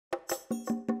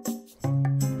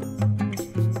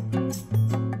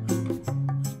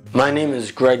My name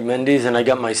is Greg Mendes and I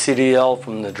got my CDL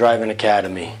from the Driving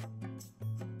Academy.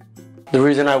 The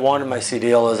reason I wanted my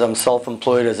CDL is I'm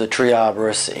self-employed as a tree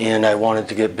arborist and I wanted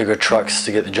to get bigger trucks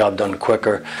to get the job done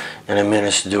quicker, and I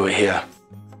managed to do it here.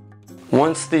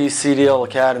 Once the CDL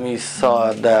Academy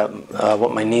saw that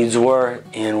what my needs were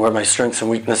and where my strengths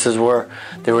and weaknesses were,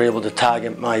 they were able to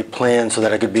target my plan so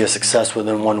that I could be a success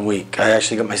within 1 week. I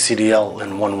actually got my CDL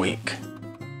in 1 week.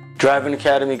 Driving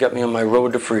Academy got me on my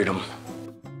road to freedom.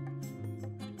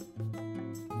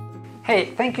 Hey,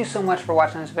 thank you so much for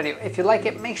watching this video. If you like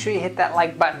it, make sure you hit that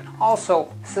like button.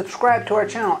 Also, subscribe to our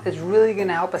channel. It's really going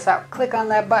to help us out. Click on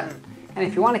that button. And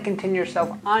if you want to continue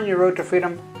yourself on your road to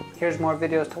freedom, here's more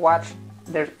videos to watch.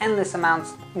 There's endless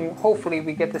amounts. Hopefully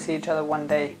we get to see each other one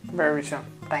day very soon.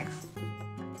 Thanks.